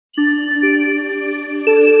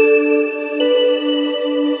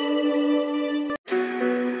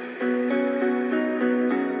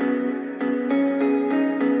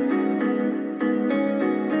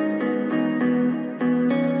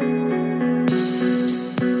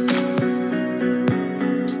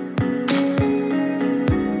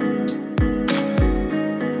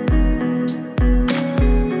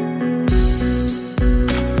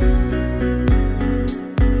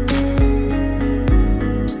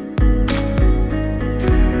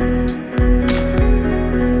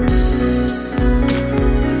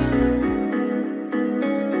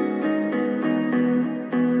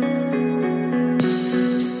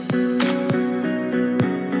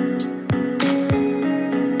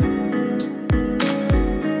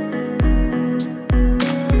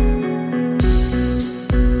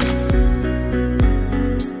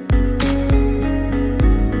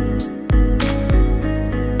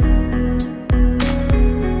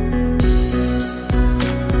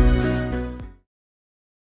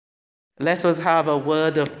Let us have a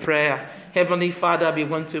word of prayer. Heavenly Father, we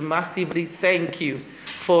want to massively thank you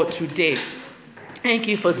for today. Thank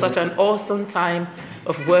you for such an awesome time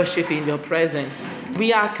of worship in your presence.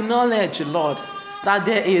 We acknowledge, Lord, that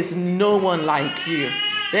there is no one like you.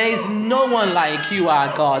 There is no one like you,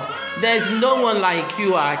 our God. There is no one like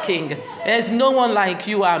you, our King. There is no one like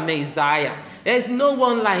you, our Messiah. There's no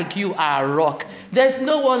one like you, our rock. There's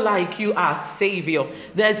no one like you, our Savior.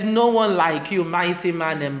 There's no one like you, mighty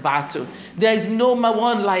man in battle. There's no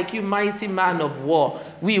one like you, mighty man of war.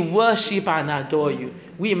 We worship and adore you.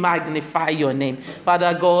 We magnify your name.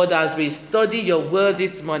 Father God, as we study your word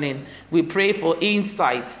this morning, we pray for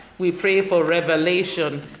insight. We pray for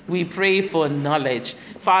revelation. We pray for knowledge.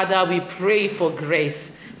 Father, we pray for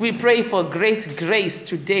grace. We pray for great grace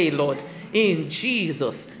today, Lord. In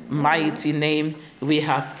Jesus' mighty name, we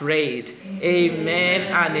have prayed. Amen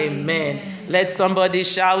and amen. Let somebody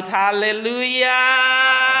shout hallelujah.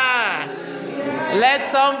 Let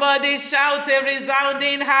somebody shout a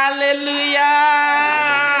resounding hallelujah.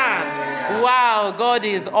 Wow, God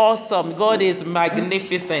is awesome. God is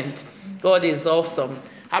magnificent. God is awesome.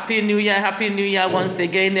 Happy New Year once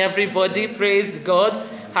again, everybody. Praise God.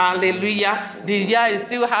 Hallelujah. The year is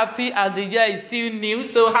still happy and the year is still new.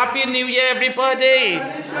 So Happy New Year, everybody.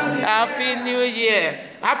 Happy New Year.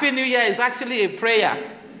 Happy New Year is actually a prayer.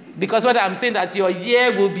 Because what I'm saying that your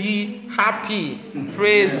year will be happy.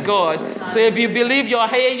 Praise God. So if you believe your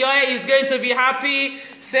year is going to be happy,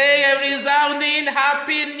 say a resounding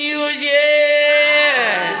Happy New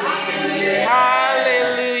Year.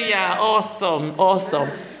 Hallelujah. Awesome. Awesome.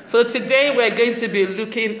 So today we're going to be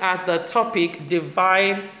looking at the topic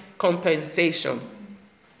divine compensation.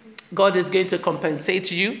 God is going to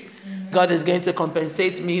compensate you. God is going to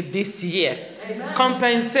compensate me this year.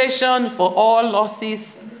 Compensation for all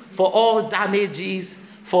losses, for all damages,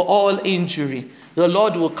 for all injury. The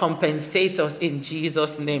Lord will compensate us in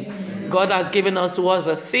Jesus' name. God has given us to us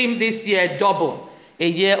a theme this year, double. A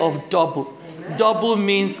year of double. Double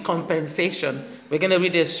means compensation. We're going to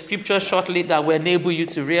read a scripture shortly that will enable you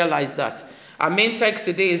to realize that. Our main text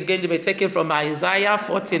today is going to be taken from Isaiah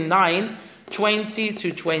 49, 20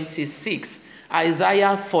 to 26.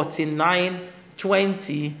 Isaiah 49,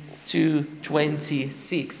 20 to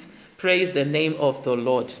 26. Praise the name of the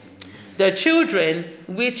Lord. The children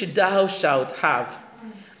which thou shalt have,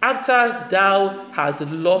 after thou hast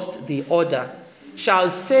lost the order, shall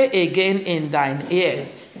say again in thine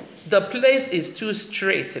ears, the place is too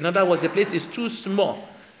strait. In other words, the place is too small.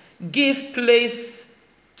 Give place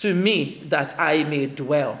to me that I may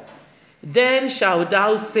dwell. Then shalt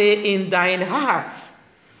thou say in thine heart,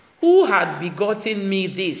 who had begotten me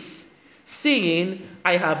this, seeing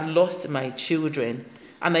I have lost my children,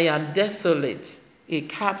 and I am desolate, a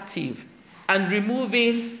captive, and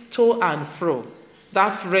removing to and fro.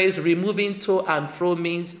 That phrase, removing to and fro,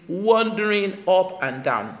 means wandering up and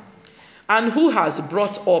down. And who has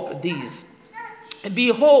brought up these?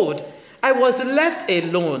 Behold, I was left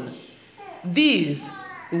alone. These,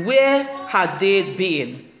 where had they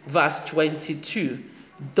been? Verse 22.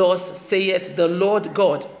 Thus saith the Lord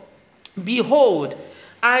God, behold,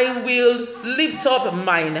 I will lift up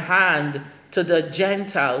mine hand to the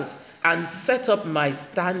Gentiles, and set up my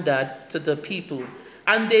standard to the people.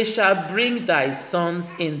 And they shall bring thy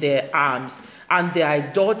sons in their arms, and thy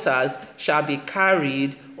daughters shall be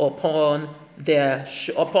carried upon their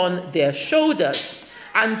shoulders.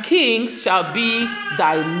 And kings shall be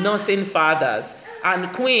thy nursing fathers,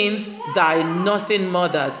 and queens thy nursing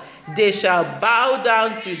mothers. They shall bow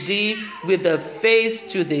down to thee with the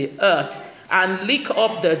face to the earth, and lick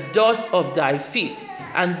up the dust of thy feet.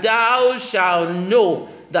 And thou shalt know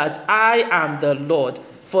that I am the Lord,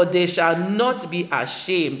 for they shall not be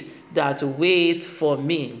ashamed that wait for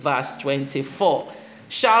me. Verse 24.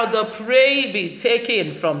 Shall the prey be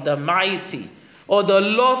taken from the mighty, or the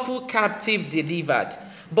lawful captive delivered?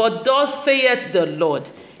 But thus saith the Lord,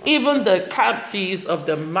 even the captives of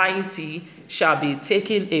the mighty shall be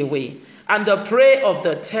taken away, and the prey of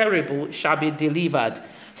the terrible shall be delivered.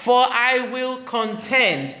 For I will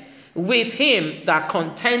contend with him that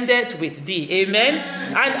contendeth with thee. Amen.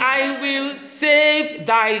 And I will save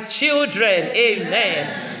thy children.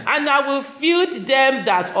 Amen. And I will feed them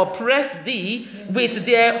that oppress thee with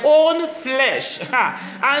their own flesh,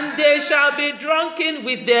 and they shall be drunken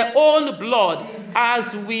with their own blood,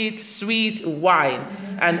 as with sweet wine.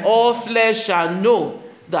 And all flesh shall know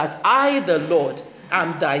that I, the Lord,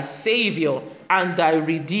 am thy Savior and thy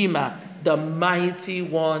Redeemer, the mighty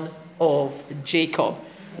one of Jacob.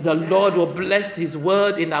 The Lord will bless his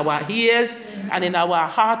word in our ears and in our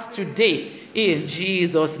hearts today, in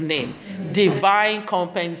Jesus' name. Divine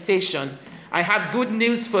compensation. I have good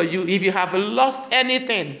news for you. If you have lost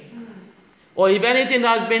anything, or if anything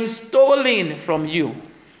has been stolen from you,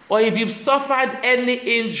 or if you've suffered any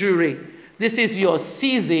injury, this is your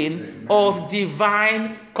season of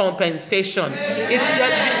divine compensation.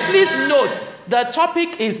 Please note, the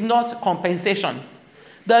topic is not compensation.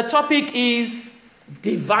 The topic is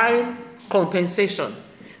divine compensation.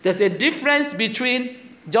 There's a difference between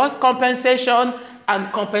just compensation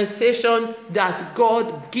and compensation that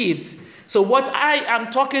God gives. So what I am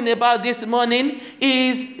talking about this morning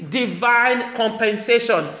is divine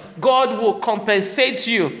compensation. God will compensate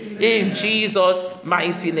you in Jesus'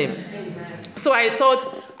 mighty name. So I thought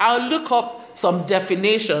I'll look up some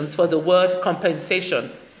definitions for the word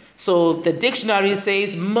compensation. So the dictionary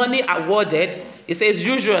says money awarded. It says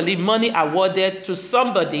usually money awarded to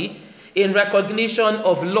somebody in recognition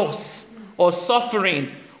of loss or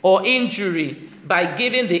suffering or injury by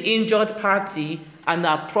giving the injured party an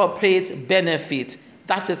appropriate benefit.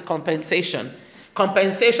 That is compensation.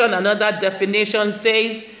 Compensation, another definition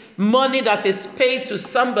says money that is paid to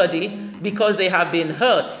somebody because they have been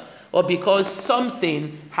hurt or because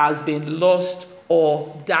something has been lost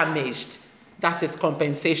or damaged. That is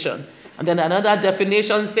compensation. And then another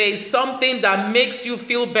definition says something that makes you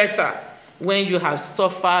feel better when you have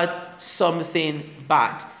suffered something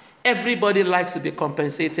bad. Everybody likes to be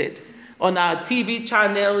compensated. On our TV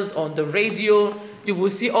channels, on the radio, you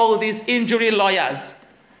will see all these injury lawyers.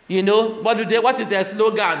 You know, what is their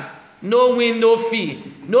slogan? No win, no fee.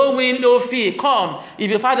 No win, no fee. Come. If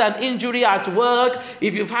you've had an injury at work,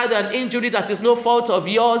 if you've had an injury that is no fault of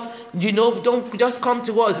yours, don't just come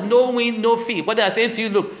to us. No win, no fee. What they are saying to you,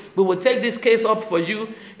 look, we will take this case up for you.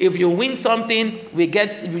 If you win something,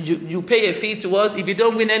 you pay a fee to us. If you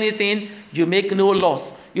don't win anything, you make no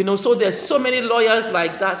loss. So there's so many lawyers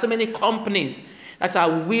like that, so many companies that are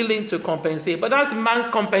willing to compensate. But that's man's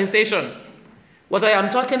compensation. What I am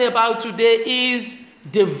talking about today is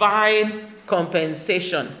divine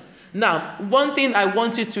compensation. Now, one thing I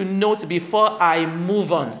want you to note before I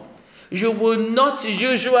move on. You will not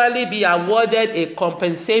usually be awarded a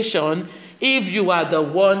compensation if you are the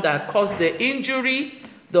one that caused the injury,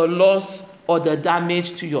 the loss, or the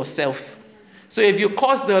damage to yourself. So if you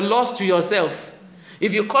cause the loss to yourself,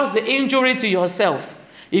 if you cause the injury to yourself,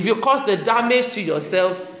 if you cause the damage to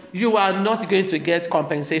yourself, you are not going to get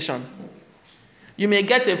compensation. You may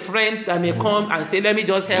get a friend that may come and say, let me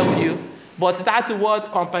just help you. But that word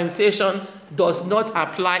compensation does not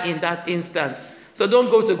apply in that instance. So don't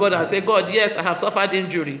go to God and say, God, yes, I have suffered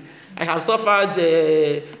injury. I have suffered,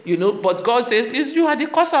 but God says, you are the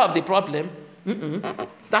causer of the problem.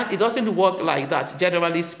 It doesn't work like that,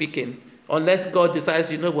 generally speaking, unless God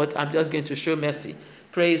decides, you know what, I'm just going to show mercy.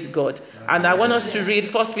 Praise God. And I want us to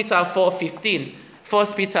read 1 Peter 4:15. 1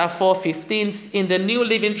 Peter 4:15 in the New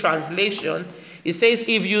Living Translation. It says,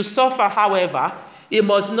 if you suffer, however, it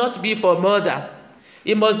must not be for murder.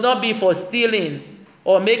 It must not be for stealing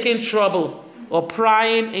or making trouble or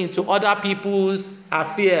prying into other people's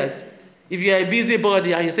affairs. If you're a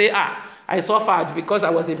busybody and you say, I suffered because I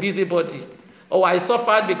was a busybody, or I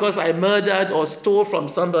suffered because I murdered or stole from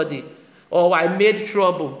somebody, or I made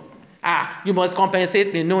trouble, you must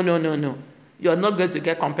compensate me. No. You're not going to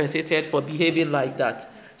get compensated for behaving like that.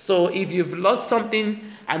 So if you've lost something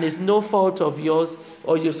and it's no fault of yours,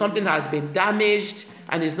 or something has been damaged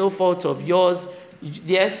and it's no fault of yours,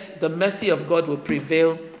 yes, the mercy of God will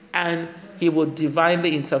prevail and he will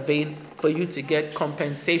divinely intervene for you to get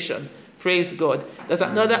compensation. Praise God. There's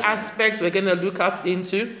another aspect we're going to look up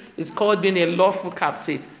into. It's called being a lawful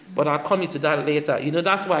captive, but I'll come into that later.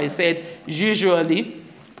 That's why I said usually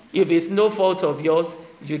if it's no fault of yours,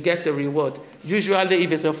 you get a reward. Usually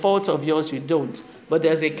if it's a fault of yours, you don't. But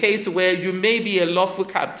there's a case where you may be a lawful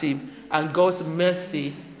captive and God's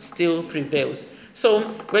mercy still prevails. So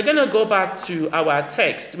we're going to go back to our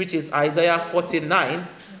text, which is Isaiah 49.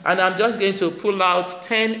 And I'm just going to pull out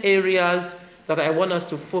 10 areas that I want us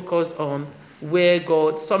to focus on where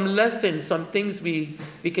some lessons, some things we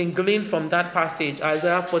can glean from that passage,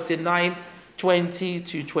 Isaiah 49, 20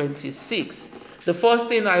 to 26. The first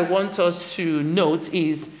thing I want us to note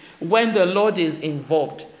is when the Lord is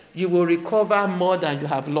involved, you will recover more than you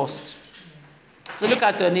have lost. So look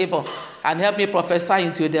at your neighbor and help me prophesy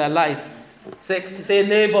into their life. Say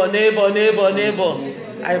neighbor,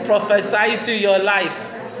 I prophesy to your life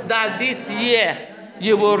that this year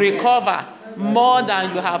you will recover more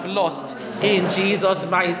than you have lost in Jesus'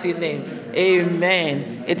 mighty name.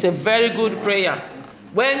 Amen. It's a very good prayer.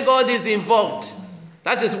 When God is involved,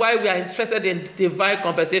 that is why we are interested in divine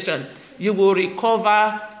compensation. You will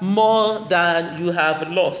recover more than you have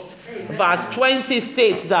lost. Verse 20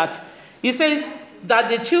 states that, he says, that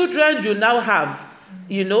the children you now have,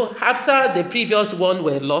 after the previous one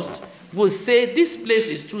were lost, will say, this place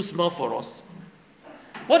is too small for us.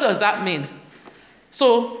 What does that mean?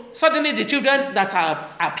 So suddenly the children that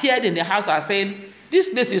have appeared in the house are saying, this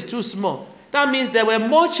place is too small. That means there were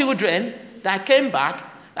more children that came back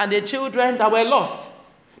than the children that were lost,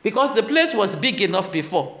 because the place was big enough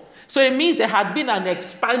before. So it means there had been an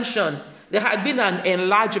expansion, there had been an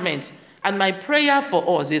enlargement. And my prayer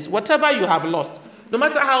for us is, whatever you have lost, no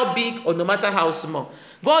matter how big or no matter how small,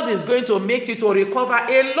 God is going to make you to recover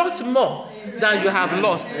a lot more than you have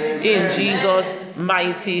lost, in Jesus'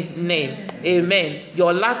 mighty name. Amen.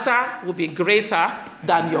 Your latter will be greater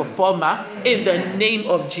than your former, in the name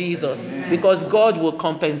of Jesus, because God will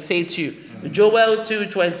compensate you. Joel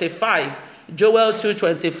 2:25. Joel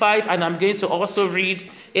 2:25, and I'm going to also read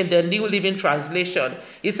in the New Living Translation.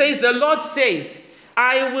 It says, the Lord says,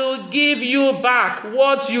 I will give you back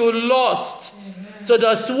what you lost to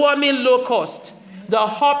the swarming locust, the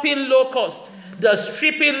hopping locust, the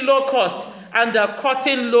stripping locust, and the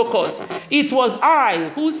cutting locust. It was I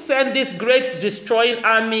who sent this great destroying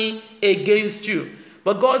army against you.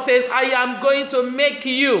 But God says, I am going to make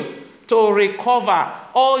you to recover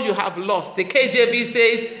all you have lost. The KJV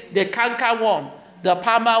says the cankerworm, the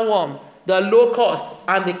palmer worm, the locust,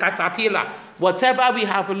 and the caterpillar. Whatever we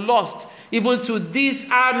have lost, even to this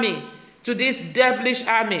army, to this devilish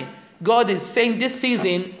army, God is saying this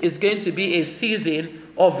season is going to be a season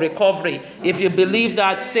of recovery. If you believe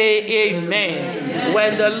that, say amen.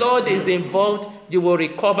 When the Lord is involved, you will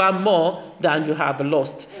recover more than you have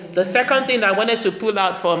lost. The second thing I wanted to pull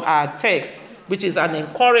out from our text, which is an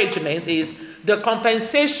encouragement, is the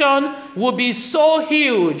compensation will be so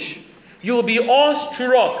huge, you will be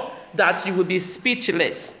awestruck that you will be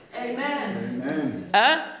speechless. Amen.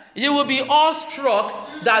 You will be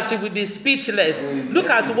awestruck that you will be speechless. Look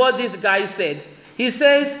at what this guy said. He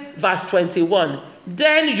says, verse 21,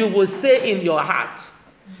 then you will say in your heart.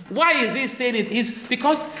 Why is he saying it? It's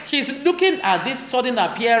because he's looking at this sudden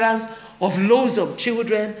appearance of loads of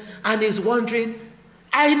children and he's wondering,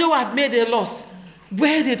 I know I've made a loss.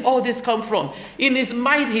 Where did all this come from? In his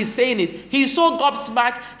mind, he's saying it. He's so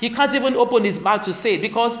gobsmacked, he can't even open his mouth to say it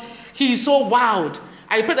because he's so wowed.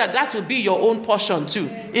 I pray that that will be your own portion too,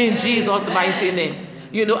 in Jesus' mighty name.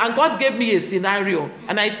 And God gave me a scenario,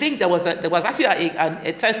 and I think there was actually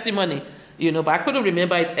a testimony, but I couldn't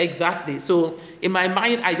remember it exactly. So in my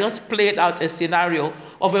mind, I just played out a scenario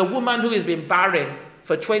of a woman who has been barren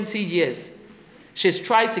for 20 years. She's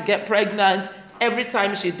tried to get pregnant. Every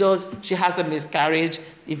time she does, she has a miscarriage.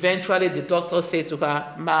 Eventually, the doctor said to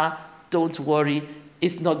her, Ma, don't worry,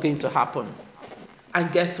 it's not going to happen.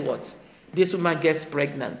 And guess what? This woman gets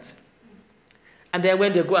pregnant. And then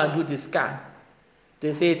when they go and do the scan,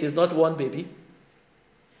 they say it is not one baby.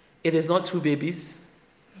 It is not two babies.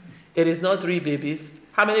 It is not three babies.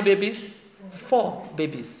 How many babies? 4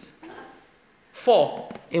 babies. 4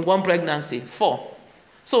 in one pregnancy. 4.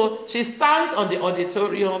 So she stands on the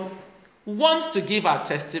auditorium, wants to give her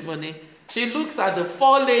testimony. She looks at the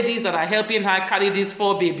 4 ladies that are helping her carry these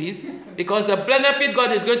 4 babies, because the benefit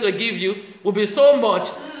God is going to give you will be so much,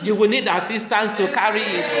 you will need assistance to carry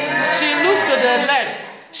it. She looks to the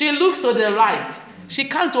left. She looks to the right. She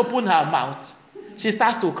can't open her mouth. She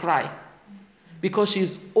starts to cry because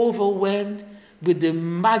she's overwhelmed with the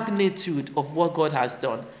magnitude of what God has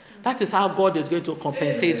done. That is how God is going to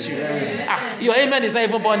compensate you. Your amen is not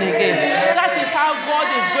even born again. That is how God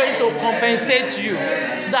is going to compensate you.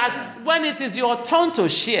 That when it is your turn to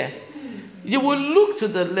share, you will look to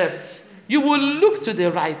the left, you will look to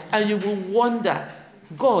the right, and you will wonder,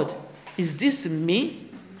 God, is this me?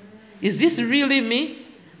 Is this really me?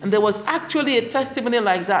 And there was actually a testimony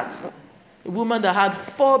like that. A woman that had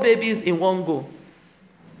 4 babies in one go.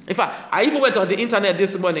 In fact, I even went on the internet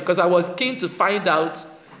this morning because I was keen to find out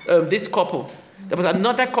this couple. There was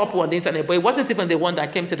another couple on the internet, but it wasn't even the one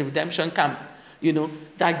that came to the redemption camp,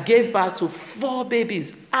 that gave birth to 4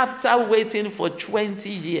 babies after waiting for 20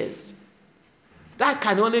 years. That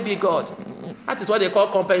can only be God. That is what they call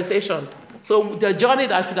compensation. So the journey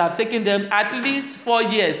that should have taken them at least 4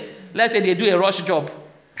 years, let's say they do a rush job,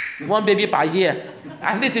 1 baby per year.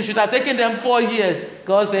 At least it should have taken them 4 years.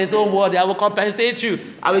 God says, don't worry, I will compensate you.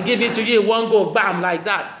 I will give it to you in one go, bam, like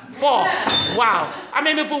that. 4. Wow. How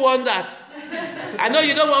many people want that? I know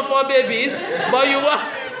you don't want 4 babies, but you want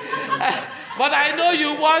but I know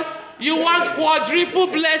you want quadruple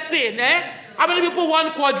blessing. How many people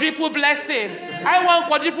want quadruple blessing? I want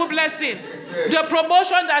quadruple blessing. The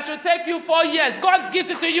promotion that should take you 4 years, God gives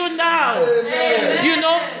it to you now. Amen. You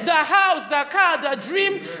know, the house, the car, the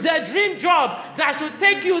dream job that should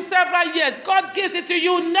take you several years, God gives it to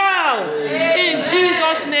you now. In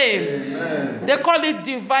Jesus' name. Amen. They call it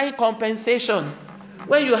divine compensation.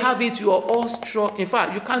 When you have it, you are all struck. In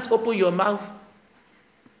fact, you can't open your mouth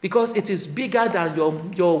because it is bigger than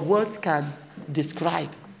your words can describe.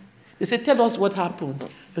 They say, tell us what happened.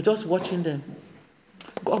 You're just watching them.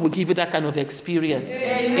 God will give you that kind of experience.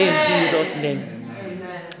 Amen. In Jesus' name.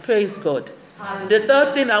 Amen. Praise God. The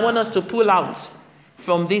third thing I want us to pull out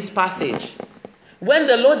from this passage, when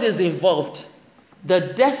the Lord is involved, the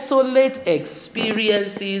desolate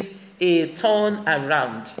experiences a turn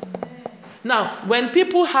around. Now, when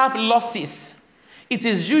people have losses, it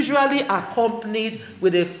is usually accompanied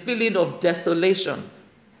with a feeling of desolation.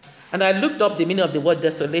 And I looked up the meaning of the word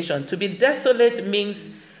desolation. To be desolate means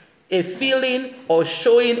a feeling or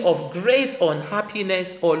showing of great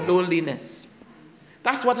unhappiness or loneliness.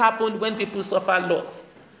 That's what happened when people suffer loss.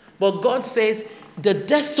 But God says the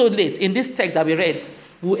desolate, in this text that we read,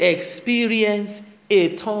 will experience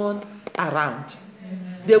a turn around.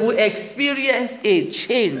 They will experience a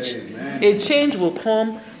change. Amen. A change will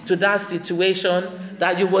come to that situation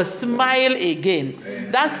that you will smile again.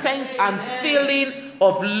 Amen. That sense and feeling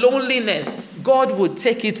of loneliness, God will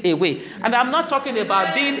take it away. And I'm not talking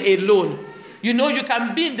about being alone. You know, you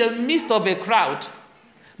can be in the midst of a crowd.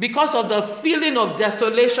 Because of the feeling of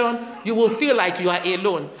desolation, you will feel like you are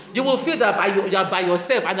alone. You will feel that you are by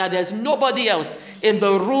yourself and that there's nobody else in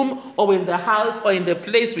the room or in the house or in the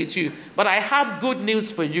place with you. But I have good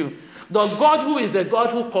news for you. The God who is the God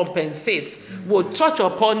who compensates will touch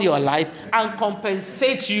upon your life and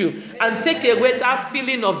compensate you and take away that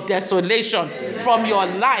feeling of desolation from your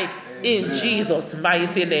life in Jesus'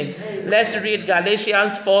 mighty name. Let's read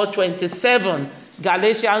Galatians 4:27.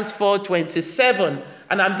 Galatians 4:27.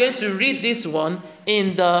 And I'm going to read this one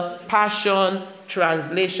in the Passion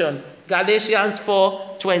Translation. Galatians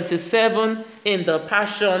 4:27 in the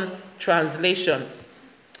Passion Translation.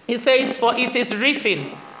 It says, for it is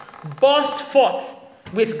written, burst forth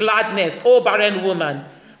with gladness, O barren woman,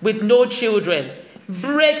 with no children.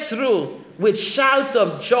 Break through with shouts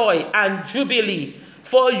of joy and jubilee,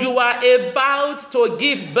 for you are about to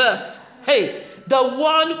give birth. Hey, the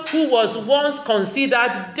one who was once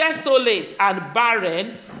considered desolate and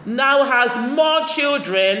barren now has more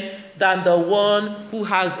children than the one who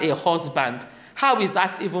has a husband. How is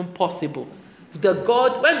that even possible? When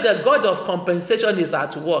the God of compensation is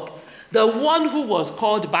at work, the one who was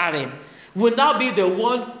called barren will now be the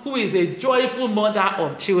one who is a joyful mother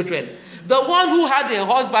of children. The one who had a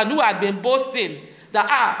husband who had been boasting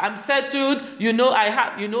that, I'm settled,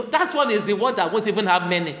 that one is the one that won't even have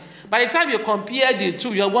many. By the time you compare the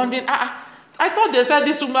two, you're wondering, I thought they said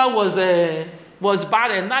this woman was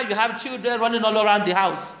barren. Now you have children running all around the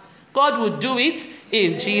house. God will do it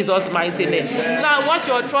in Jesus' mighty name. Amen. Now, what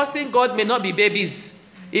you're trusting God may not be babies.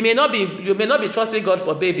 You may not be trusting God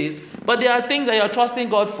for babies, but there are things that you're trusting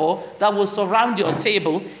God for that will surround your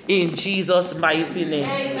table in Jesus' mighty name.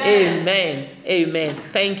 Amen. Amen.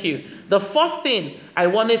 Thank you. The fourth thing I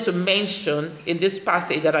wanted to mention in this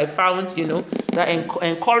passage that I found, that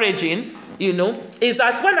encouraging, is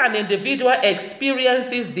that when an individual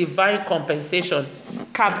experiences divine compensation,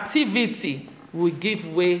 captivity will give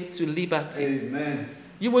way to liberty. Amen.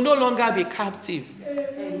 You will no longer be captive.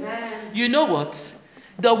 Amen. You know what?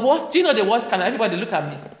 The worst kind? Everybody look at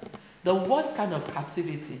me. The worst kind of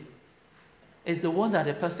captivity is the one that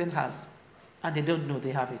the person has and they don't know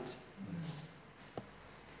they have it.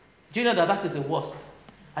 Do you know that is the worst?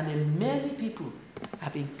 And then many people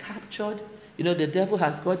have been captured. The devil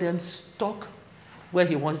has got them stuck where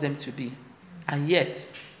he wants them to be. And yet,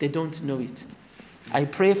 they don't know it. I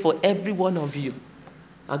pray for every one of you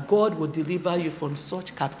that God will deliver you from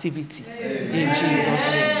such captivity. Amen. In Jesus'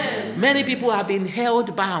 name. Many people have been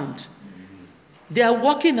held bound. They are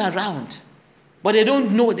walking around, but they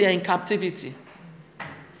don't know they are in captivity.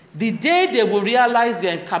 The day they will realize they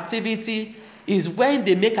are in captivity is when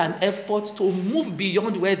they make an effort to move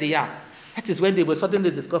beyond where they are. That is when they will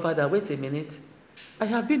suddenly discover that, wait a minute, I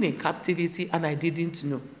have been in captivity and I didn't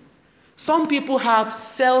know. Some people have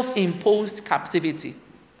self-imposed captivity.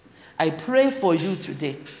 I pray for you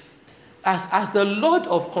today, as the Lord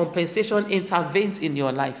of compensation intervenes in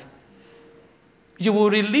your life, you will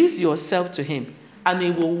release yourself to him and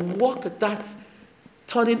he will work that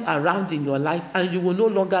turning around in your life and you will no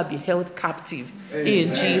longer be held captive. Amen.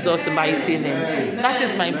 In Jesus' mighty name. Amen. That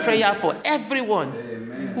is my prayer for everyone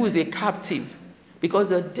who is a captive, because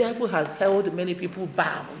the devil has held many people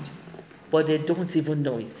bound, but they don't even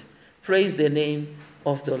know it. Praise the name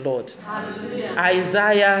of the Lord. Hallelujah.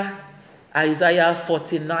 Isaiah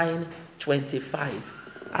 49:25.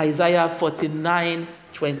 Isaiah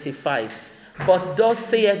 49:25. But thus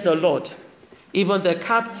saith the Lord, even the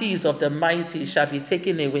captives of the mighty shall be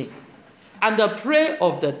taken away, and the prey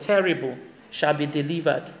of the terrible shall be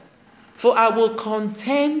delivered. For I will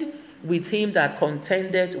contend with him that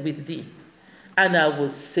contendeth with thee, and I will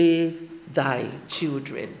save thy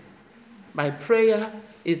children. My prayer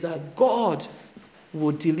is that God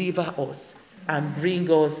will deliver us and bring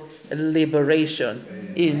us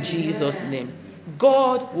liberation in Jesus' name.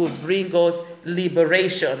 God will bring us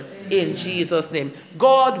liberation in Jesus' name.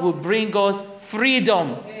 God will bring us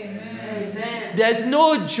freedom. Amen. There's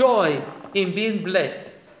no joy in being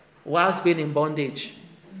blessed whilst being in bondage.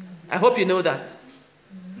 I hope you know that.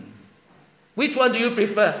 Which one do you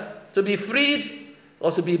prefer? To be freed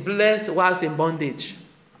or to be blessed whilst in bondage?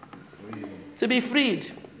 To be freed.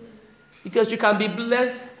 Because you can be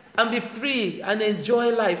blessed and be free and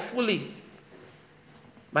enjoy life fully.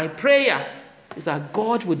 My prayer is that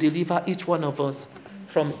God will deliver each one of us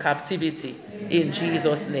from captivity in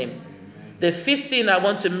Jesus' name. The fifth thing I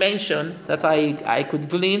want to mention that I could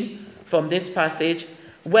glean from this passage,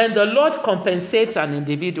 when the Lord compensates an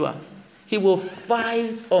individual, he will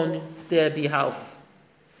fight on their behalf.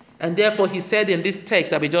 And therefore he said in this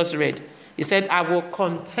text that we just read, he said, I will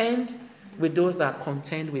contend with those that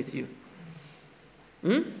contend with you.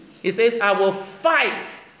 He says, I will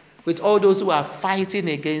fight with all those who are fighting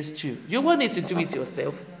against you. You won't need to do it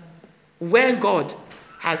yourself. When God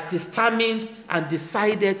has determined and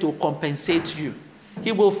decided to compensate you,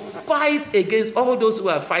 he will fight against all those who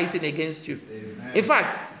are fighting against you. Amen. In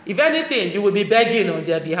fact, if anything, you will be begging on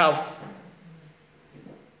their behalf.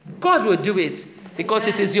 God will do it because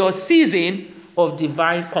it is your season of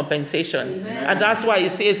divine compensation. Amen. And that's why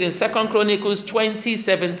it says in 2 Chronicles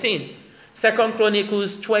 20:17, 2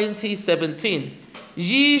 Chronicles 20:17,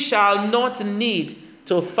 ye shall not need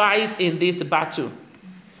to fight in this battle.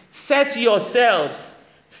 Set yourselves,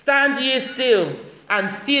 stand ye still, and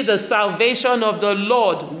see the salvation of the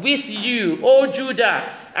Lord with you, O Judah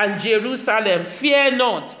and Jerusalem. Fear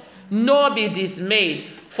not, nor be dismayed,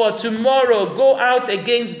 for tomorrow go out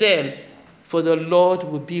against them, for the Lord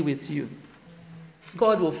will be with you.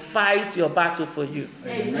 God will fight your battle for you.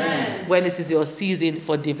 Amen. When it is your season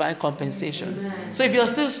for divine compensation. Amen. So if you're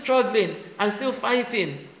still struggling and still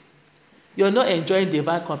fighting, you're not enjoying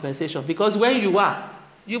divine compensation, because when you are,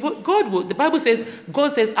 God will, the Bible says,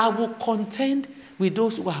 God says, I will contend with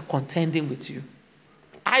those who are contending with you.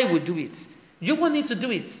 I will do it. You won't need to do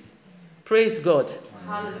it. Praise God.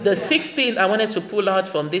 Hallelujah. The sixth thing I wanted to pull out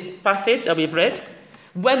from this passage that we've read,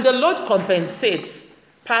 when the Lord compensates,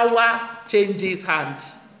 power changes hand.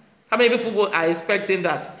 How many people are expecting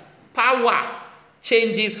that? Power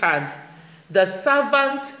changes hand. The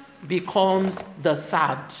servant becomes the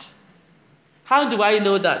served. How do I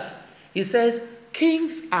know that? He says,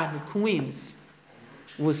 kings and queens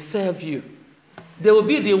will serve you. They will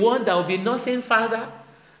be the one that will be nursing father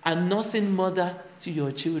and nursing mother to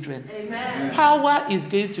your children. Amen. Power is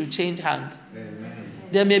going to change hand. Amen.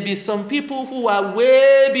 There may be some people who are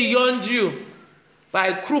way beyond you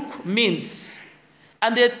by crook means,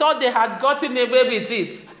 and they thought they had gotten away with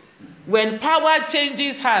it. When power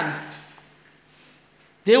changes hand,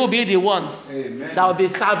 they will be the ones Amen. That will be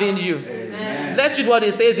serving you. Amen. Let's read what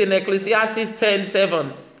it says in Ecclesiastes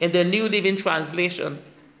 10:7 in the New Living Translation.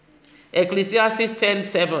 Ecclesiastes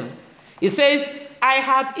 10:7. It says, I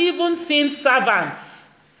have even seen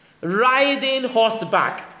servants riding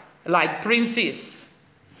horseback like princes,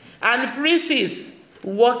 and princes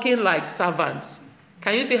walking like servants.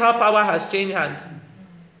 Can you see how power has changed hand?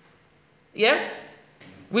 Yeah?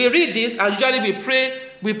 We read this and usually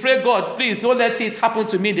we pray, God, please don't let it happen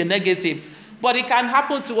to me in the negative. But it can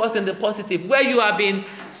happen to us in the positive, where you have been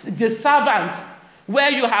the servant, where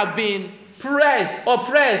you have been pressed,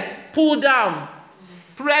 oppressed, pulled down,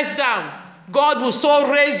 pressed down. God will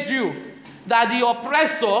so raise you that the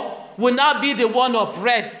oppressor will not be the one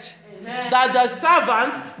oppressed. Amen. That the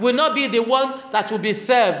servant will not be the one that will be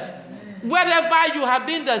served. Amen. Wherever you have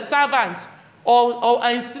been the servant or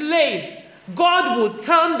enslaved, God will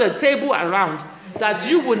turn the table around, that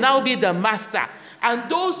you will now be the master. And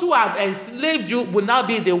those who have enslaved you will now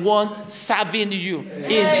be the one serving you.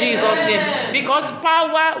 In Jesus' name. Because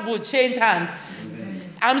power will change hand.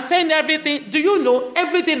 I'm saying everything. Do you know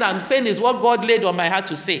everything I'm saying is what God laid on my heart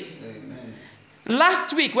to say? Amen.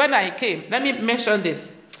 Last week when I came, let me mention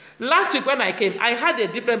this. Last week when I came, I had a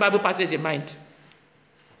different Bible passage in mind.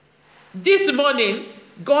 This morning,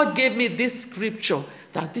 God gave me this scripture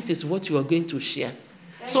that this is what you are going to share.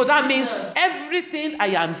 So that means everything I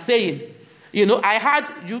am saying, I had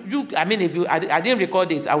I mean, if I didn't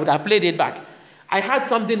record it, I would have played it back. I had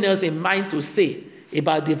something else in mind to say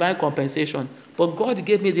about divine compensation, but God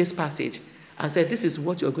gave me this passage and said, this is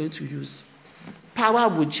what you're going to use. Power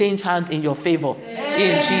will change hands in your favor.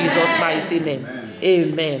 In Jesus' mighty name.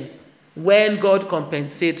 Amen. When God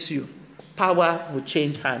compensates you, power will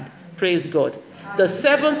change hand. Praise God. The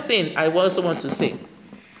seventh thing I also want to say,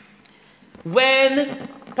 when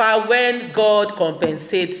God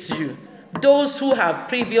compensates you, those who have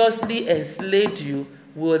previously enslaved you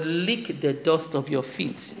will lick the dust of your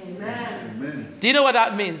feet. Amen. Do you know what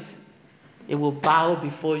that means? It will bow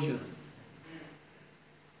before you.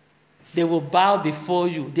 They will bow before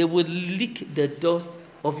you. They will lick the dust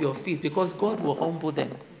of your feet because God will humble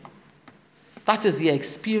them. That is the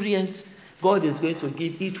experience God is going to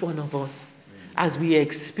give each one of us as we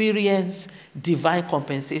experience divine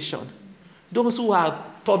compensation. Those who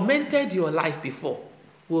have tormented your life before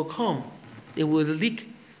will come. They will lick.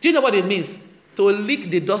 Do you know what it means? To lick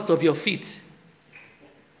the dust of your feet.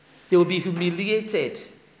 They will be humiliated.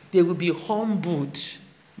 They will be humbled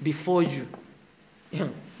before you.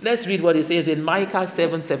 Let's read what it says in Micah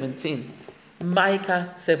 7:17.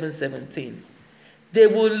 Micah 7:17.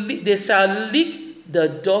 They shall lick the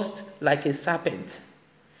dust like a serpent.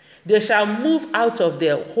 They shall move out of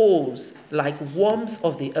their holes like worms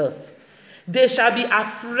of the earth. They shall be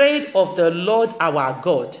afraid of the Lord our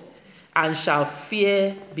God and shall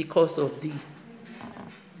fear because of thee.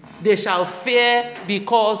 They shall fear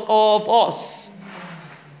because of us.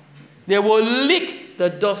 They will lick the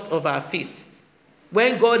dust of our feet.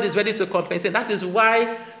 When God is ready to compensate, that is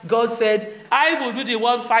why God said, I will be the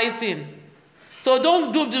one fighting. So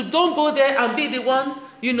don't go there and be the one,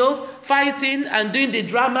 fighting and doing the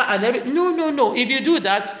drama and everything. No. If you do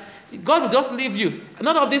that, God will just leave you.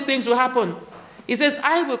 None of these things will happen. He says,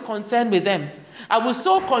 I will contend with them. I will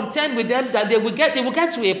so contend with them that they will get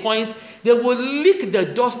to a point, they will lick the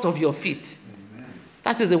dust of your feet. Amen.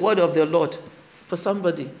 That is the word of the Lord for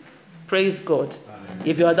somebody. Praise God. Amen.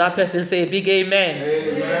 If you are that person, say a big amen.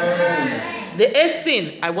 Amen. The eighth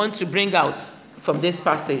thing I want to bring out from this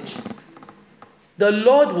passage, the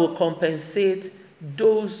Lord will compensate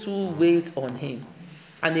those who wait on him,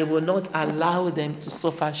 and he will not allow them to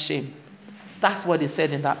suffer shame. That's what he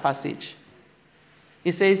said in that passage.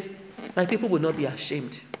 He says, my people will not be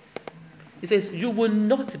ashamed. He says, you will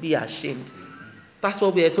not be ashamed. That's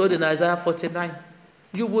what we are told in Isaiah 49.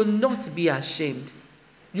 You will not be ashamed.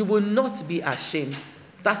 You will not be ashamed.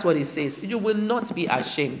 That's what he says. You will not be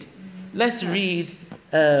ashamed. Let's read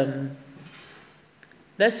Isaiah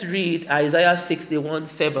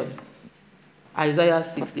 61:7. Isaiah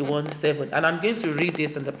 61:7. And I'm going to read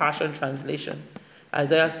this in the Passion Translation.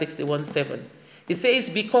 Isaiah 61:7. It says,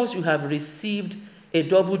 because you have received a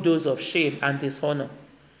double dose of shame and dishonor,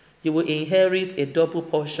 you will inherit a double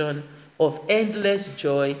portion of endless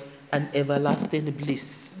joy and everlasting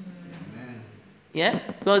bliss. Amen. Yeah?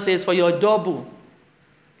 God says, for your double,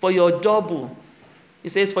 it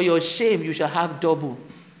says, for your shame, you shall have double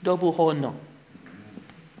honor.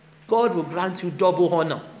 God will grant you double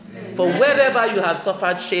honor. Amen. For wherever you have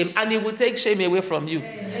suffered shame, and he will take shame away from you.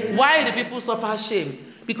 Amen. Why do people suffer shame?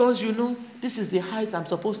 Because this is the height I'm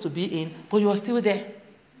supposed to be in, but you are still there.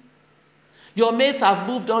 Your mates have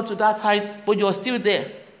moved on to that height, but you're still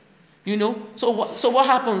there. So what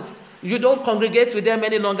happens? You don't congregate with them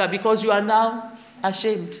any longer because you are now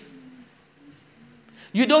ashamed.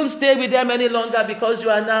 You don't stay with them any longer because you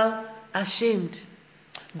are now ashamed.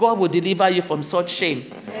 God will deliver you from such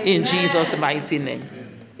shame. Amen. In Jesus' mighty name.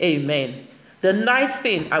 Amen. The ninth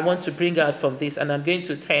thing I want to bring out from this, and I'm going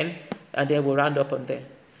to 10, and then we'll round up on there.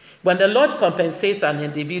 When the Lord compensates an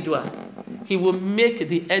individual, he will make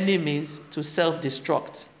the enemies to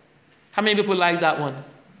self-destruct. How many people like that one?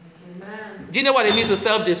 Amen. Do you know what it means to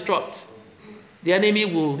self-destruct? The enemy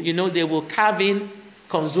will, they will carve in,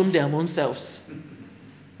 consume their own selves.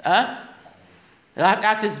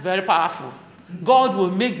 That is very powerful. God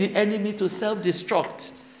will make the enemy to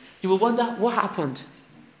self-destruct. You will wonder, what happened?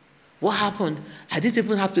 What happened? I didn't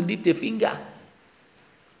even have to lift a finger.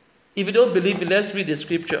 If you don't believe me, let's read the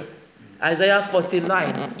scripture. Isaiah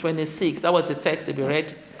 49:26. That was the text to be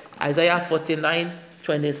read. Isaiah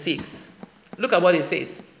 49:26. Look at what it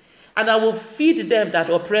says. And I will feed them that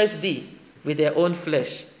oppress thee with their own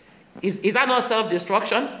flesh. Is that not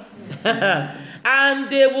self-destruction? And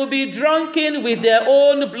they will be drunken with their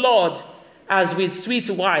own blood as with sweet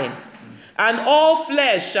wine. And all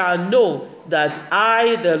flesh shall know that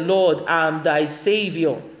I, the Lord, am thy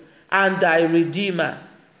Savior and thy Redeemer,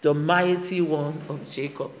 the mighty one of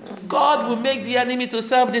Jacob. God will make the enemy to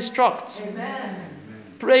self-destruct. Amen.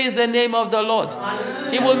 Praise the name of the Lord.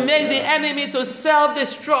 He will make the enemy to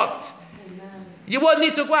self-destruct. You won't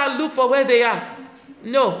need to go and look for where they are.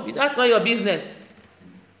 No, that's not your business.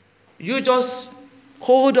 You just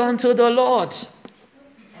hold on to the Lord.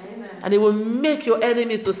 And He will make your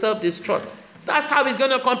enemies to self-destruct. That's how He's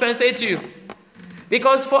going to compensate you.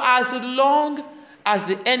 Because for as long as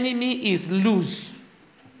the enemy is loose,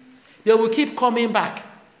 they will keep coming back.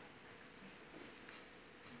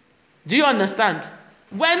 Do you understand?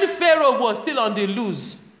 When Pharaoh was still on the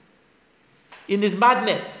loose, in his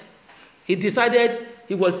madness, he decided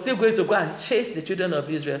he was still going to go and chase the children of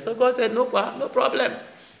Israel. So God said, no problem.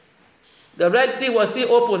 The Red Sea was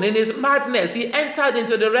still open. In his madness, he entered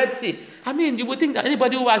into the Red Sea. I mean, you would think that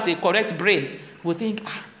anybody who has a correct brain would think,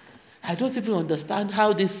 I don't even understand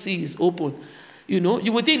how this sea is open. You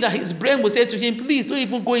would think that his brain would say to him, please don't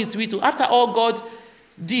even go into it. After all God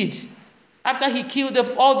did, after he killed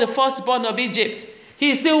all the firstborn of Egypt,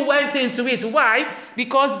 he still went into it. Why?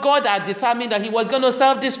 Because God had determined that he was going to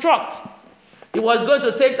self-destruct. He was going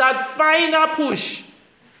to take that final push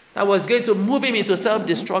that was going to move him into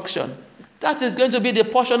self-destruction. That is going to be the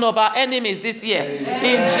portion of our enemies this year. Amen.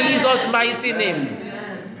 In Jesus' mighty name.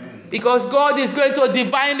 Amen. Because God is going to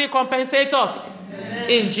divinely compensate us. Amen.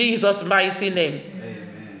 In Jesus' mighty name.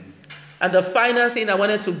 Amen. And the final thing I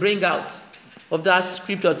wanted to bring out of that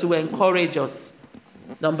scripture to encourage us.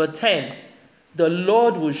 Number 10. The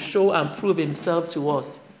Lord will show and prove himself to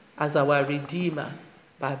us as our Redeemer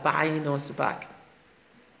by buying us back.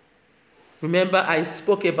 Remember, I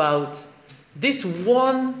spoke about this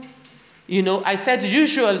one, I said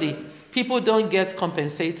usually people don't get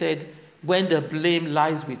compensated when the blame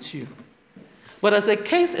lies with you. But there's a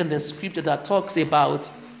case in the scripture that talks about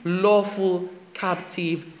lawful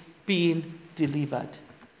captive being delivered.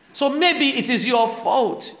 So maybe it is your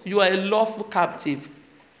fault. You are a lawful captive.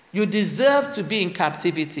 You deserve to be in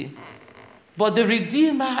captivity. But the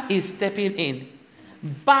Redeemer is stepping in,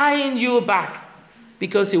 buying you back,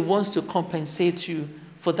 because he wants to compensate you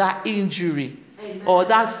for that injury. Amen. Or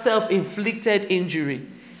that self-inflicted injury.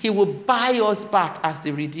 He will buy us back as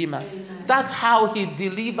the Redeemer. Amen. That's how he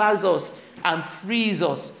delivers us and frees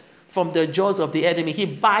us from the jaws of the enemy. He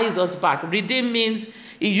buys us back. Redeem means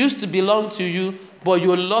it used to belong to you, but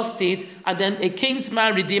you lost it, and then a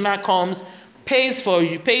kinsman redeemer comes, pays for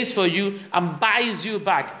you, and buys you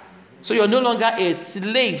back. So you're no longer a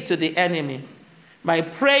slave to the enemy. My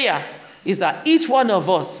prayer is that each one of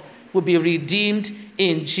us will be redeemed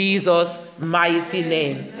in Jesus' mighty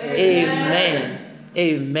name. Amen.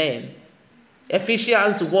 Amen.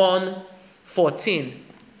 Ephesians 1:14.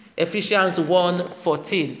 Ephesians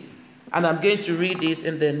 1:14. And I'm going to read this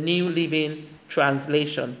in the New Living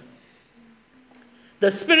Translation.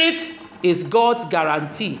 The Spirit is God's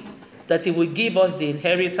guarantee that he will give us the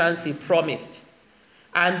inheritance he promised,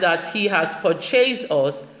 and that he has purchased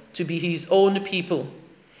us to be his own people.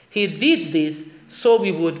 He did this so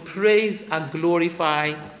we would praise and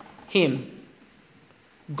glorify him.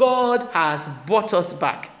 God has bought us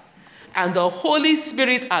back, and the Holy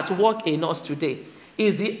Spirit at work in us today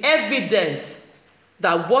is the evidence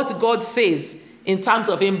that what God says in terms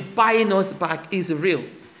of him buying us back is real.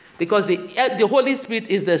 Because the Holy Spirit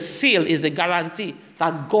is the seal, is the guarantee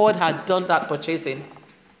that God had done that purchasing.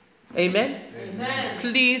 Amen? Amen.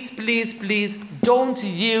 Please, please, please don't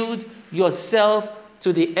yield yourself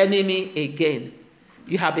to the enemy again.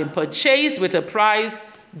 You have been purchased with a price.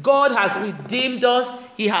 God has redeemed us.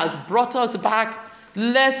 He has brought us back.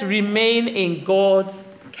 Let's remain in God's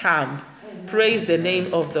camp. Amen. Praise the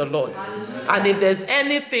name of the Lord. Amen. And if there's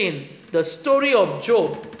anything, the story of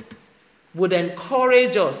Job would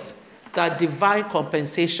encourage us that divine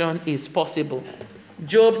compensation is possible.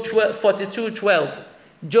 Job 42:12.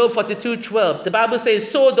 Job 42:12. The Bible says,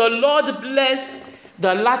 so the Lord blessed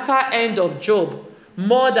the latter end of Job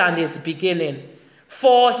more than his beginning.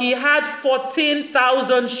 For he had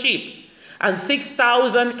 14,000 sheep and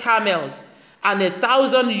 6,000 camels and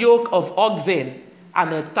 1,000 yoke of oxen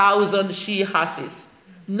and 1,000 she-asses.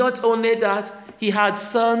 Not only that, he had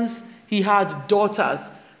sons, he had daughters.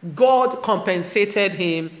 God compensated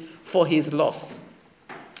him for his loss.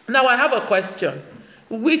 Now I have a question.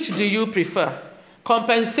 Which do you prefer?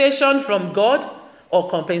 Compensation from God or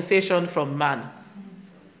compensation from man?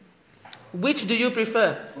 Which do you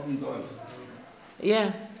prefer? From God.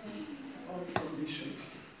 Yeah.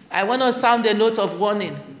 I want to sound a note of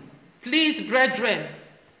warning. Please, brethren,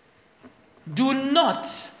 do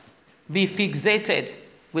not be fixated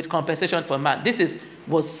with compensation from man. This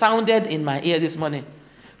was sounded in my ear this morning.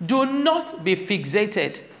 Do not be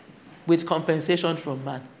fixated with compensation from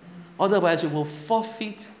man. Otherwise, you will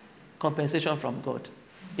forfeit compensation from God.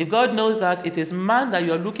 If God knows that it is man that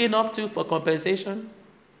you're looking up to for compensation,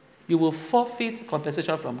 you will forfeit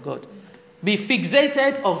compensation from God. Be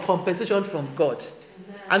fixated on compensation from God.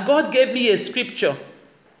 And God gave me a scripture.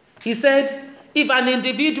 He said, if an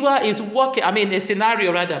individual is working, a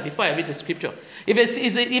scenario rather, before I read the scripture.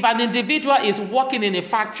 If an individual is working in a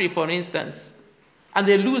factory, for instance, and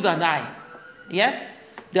they lose an eye, yeah?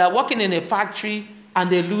 They are working in a factory and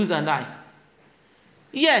they lose an eye.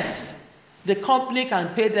 Yes, the company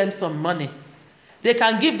can pay them some money. They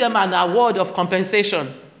can give them an award of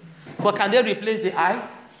compensation. But can they replace the eye?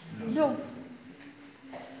 No.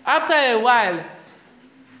 After a while,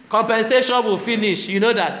 compensation will finish, you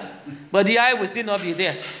know that. But the eye will still not be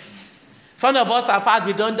there. Some of us have had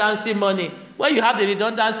redundancy money. When you have the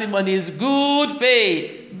redundancy money, it's good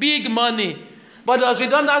pay, big money. But does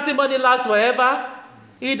redundancy money last forever?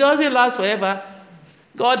 It doesn't last forever.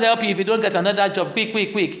 God help you if you don't get another job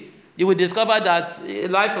quick. You will discover that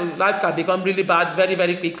life can become really bad very,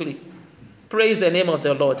 very quickly. Praise the name of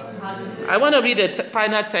the Lord. I want to read a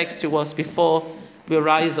final text to us before we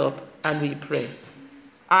rise up and we pray.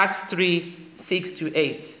 Acts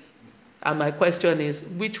 3:6-8. And my question is,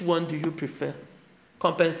 which one do you prefer?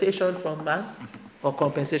 Compensation from man or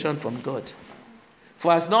compensation from God?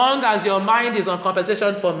 For as long as your mind is on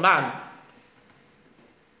compensation from man,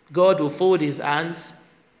 God will fold his hands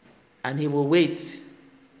and he will wait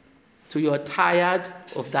till you're tired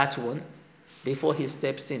of that one before he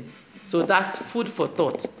steps in. So that's food for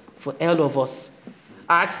thought for all of us.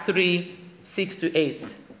 Acts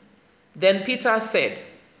 3:6-8. Then Peter said,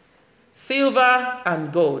 silver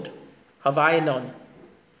and gold have I none,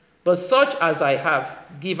 but such as I have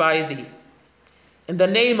give I thee. In the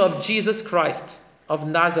name of Jesus Christ of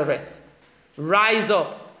Nazareth, rise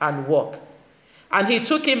up and walk. And he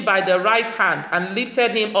took him by the right hand and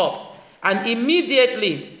lifted him up, and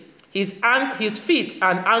immediately his feet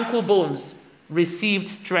and ankle bones received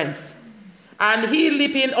strength. And he,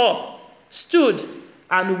 leaping up, stood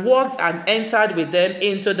and walked and entered with them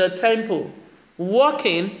into the temple,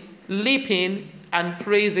 walking, leaping, and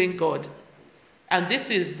praising God. And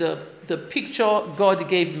this is the picture God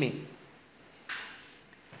gave me.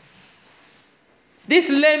 This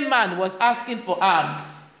lame man was asking for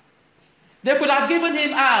alms. They could have given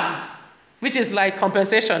him alms, which is like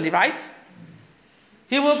compensation, right?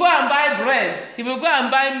 He will go and buy bread. He will go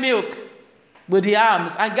and buy milk with the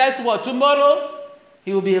alms. And guess what? Tomorrow,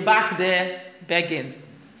 he will be back there begging.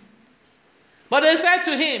 But they said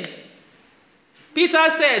to him, Peter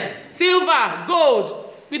said, silver,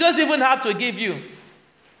 gold, we don't even have to give you.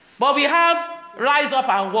 But we have rise up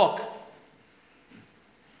and walk.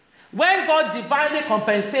 When God divinely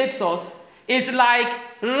compensates us, it's like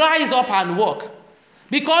rise up and walk.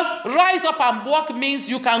 Because rise up and walk means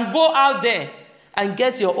you can go out there and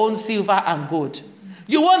get your own silver and gold.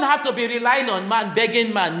 You won't have to be relying on man,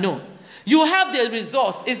 begging man, no. You have the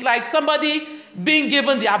resource. It's like somebody being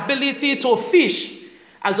given the ability to fish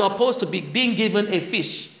as opposed to being given a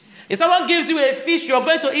fish. If someone gives you a fish, you're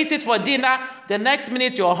going to eat it for dinner, the next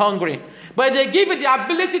minute you're hungry. But they give you the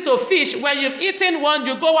ability to fish. When you've eaten one,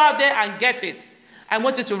 you go out there and get it. I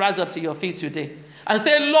want you to rise up to your feet today and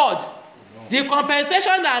say, Lord, the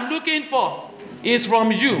compensation that I'm looking for is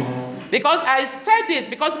from you. Because I said this,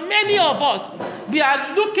 because many of us, we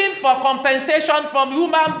are looking for compensation from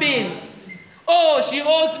human beings. Oh, she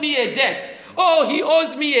owes me a debt. Oh, he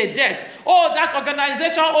owes me a debt. Oh, that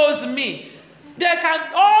organization owes me.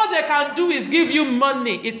 All they can do is give you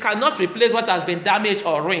money. It cannot replace what has been damaged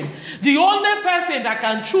or ruined. The only person that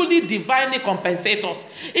can truly divinely compensate us,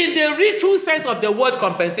 in the true sense of the word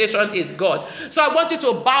compensation, is God. So I want you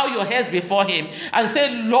to bow your heads before him and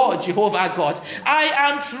say, Lord Jehovah God, I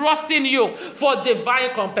am trusting you for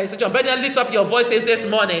divine compensation. Better lift up your voices this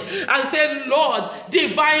morning and say, Lord,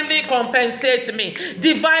 divinely compensate me.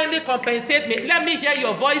 Divinely compensate me. Let me hear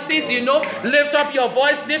your voices, Lift up your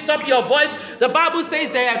voice. Lift up your voice. The Bible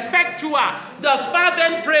says the effectual, the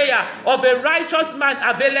fervent prayer of a righteous man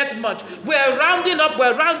availeth much. We're rounding up,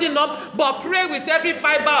 but pray with every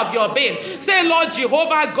fiber of your being. Say, Lord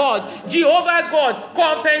Jehovah God,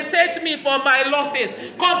 compensate me for my losses.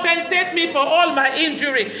 Compensate me for all my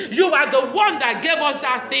injury. You are the one that gave us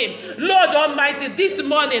that thing. Lord Almighty, this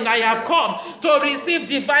morning I have come to receive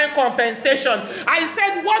divine compensation. I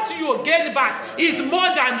said what you gained back is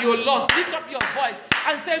more than you lost. Lift up your voice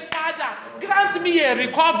and say, Father, grant me a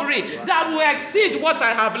recovery that will exceed what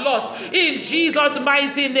I have lost in Jesus'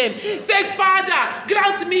 mighty name. Say, Father,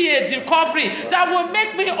 grant me a recovery that will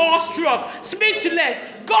make me awestruck, speechless,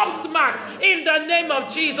 gobsmacked in the name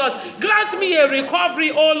of Jesus. Grant me a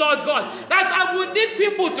recovery, oh Lord God, that I would need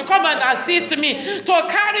people to come and assist me to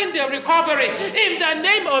carry the recovery in the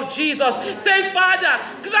name of Jesus. Say, Father,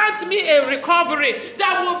 grant me a recovery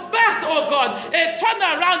that will birth, oh God, a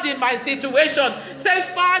turnaround in my situation. Say,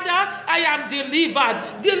 Father, I am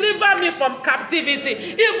delivered. Deliver me from captivity,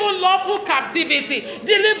 even lawful captivity.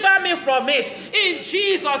 Deliver me from it in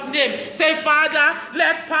Jesus' name. Say, Father,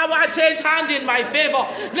 let power change hand in my favor.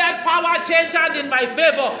 Let power change hand in my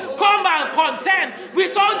favor. Come and contend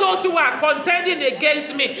with all those who are contending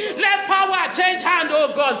against me. Let power change hand,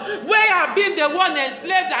 oh God, where I've been the one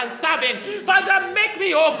enslaved and serving. Father, make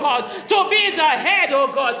me, oh God, to be the head, oh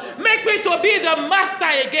God. Make me to be the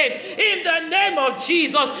master again in the name of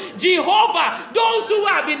Jesus. Jehovah, those who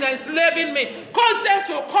have been enslaving me, cause them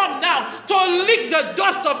to come now to lick the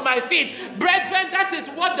dust of my feet. Brethren, that is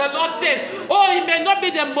what the Lord says. Oh, it may not be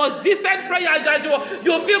the most decent prayer that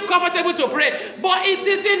you feel comfortable to pray, but it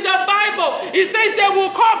is in the Bible. It says they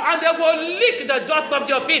will come and they will lick the dust of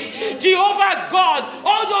your feet. Jehovah God,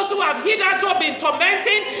 all those who have hitherto been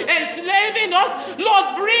tormenting, enslaving us,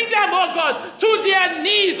 Lord, bring them, oh God, to their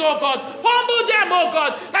knees, oh God. Humble them, oh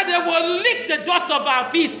God, that they will lick the dust of our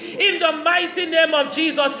feet in the mighty name of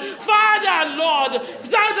Jesus. Father, Lord,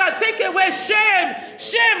 Father, take away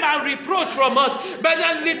shame and reproach from us. But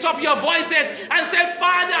then lift up your voices and say,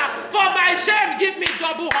 Father, for my shame, give me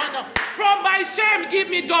double honor. From my shame, give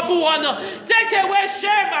me double honor. Take away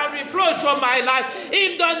shame and reproach from my life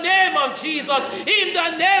in the name of Jesus. In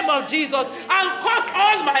the name of Jesus. And cause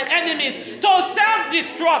all my enemies to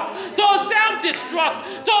self-destruct,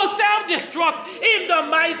 in the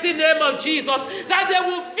mighty name of Jesus. That they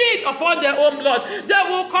will feed upon their own blood. They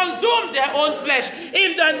will consume their own flesh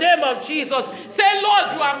in the name of Jesus. Say,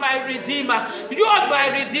 Lord, you are my redeemer. You are my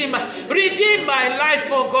redeemer. Redeem my life,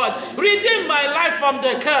 oh God. Redeem my life from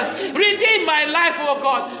the curse. Redeem my life, oh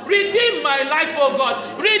God. Redeem my life, oh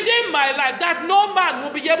God. Redeem my life, that no man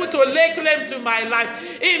will be able to lay claim to my life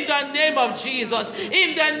in the name of Jesus.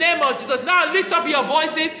 In the name of Jesus. Now lift up your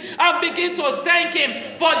voices and begin to thank Him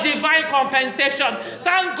for divine compensation.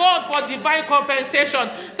 Thank God for divine compensation.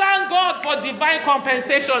 Thank God for divine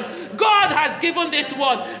compensation. God has given this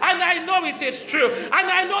word, and I know it is true, and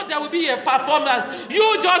I know there will be a performance.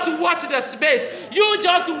 You just watch the space. You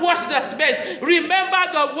just watch the space.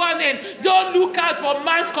 Remember the warning. Don't look out for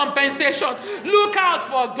man's compensation. Look out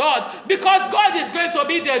for God, because God is going to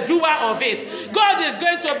be the doer of it. God is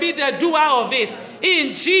going to be the doer of it.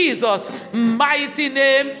 In Jesus' mighty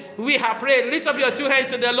name, we have prayed. Lift up your two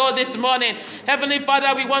hands to the Lord this morning. Heavenly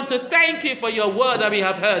Father, we want to thank you for your word that we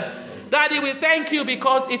have heard. Daddy, we thank you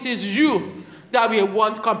because it is you that we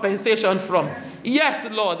want compensation from. Yes,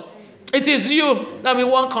 Lord, it is you that we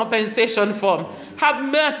want compensation from. Have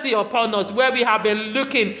mercy upon us where we have been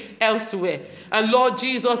looking elsewhere. And Lord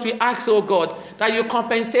Jesus, we ask, oh God, that you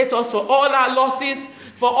compensate us for all our losses,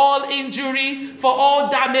 for all injury, for all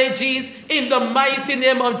damages, in the mighty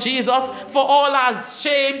name of Jesus, for all our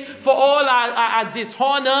shame, for all our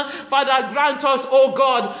dishonor. Father, grant us, oh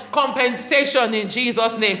God, compensation in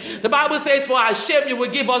Jesus' name. The Bible says, for our shame, you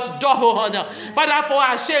will give us double honor. Father, for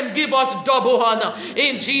our shame, give us double honor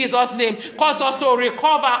in Jesus' name. Cause us to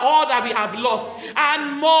recover all that we have lost,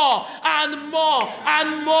 and more, and more,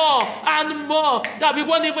 and more, and more, that we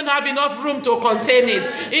won't even have enough room to contain it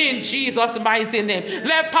in Jesus' mighty name.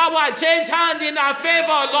 Let power change hand in our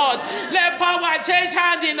favor, Lord. Let power change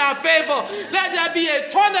hand in our favor. Let there be a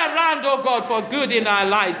turnaround, oh God, for good in our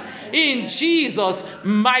lives. In Jesus'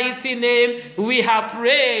 mighty name, we have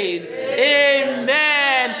prayed.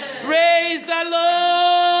 Amen. Praise the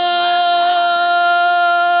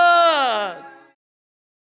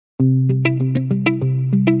Lord.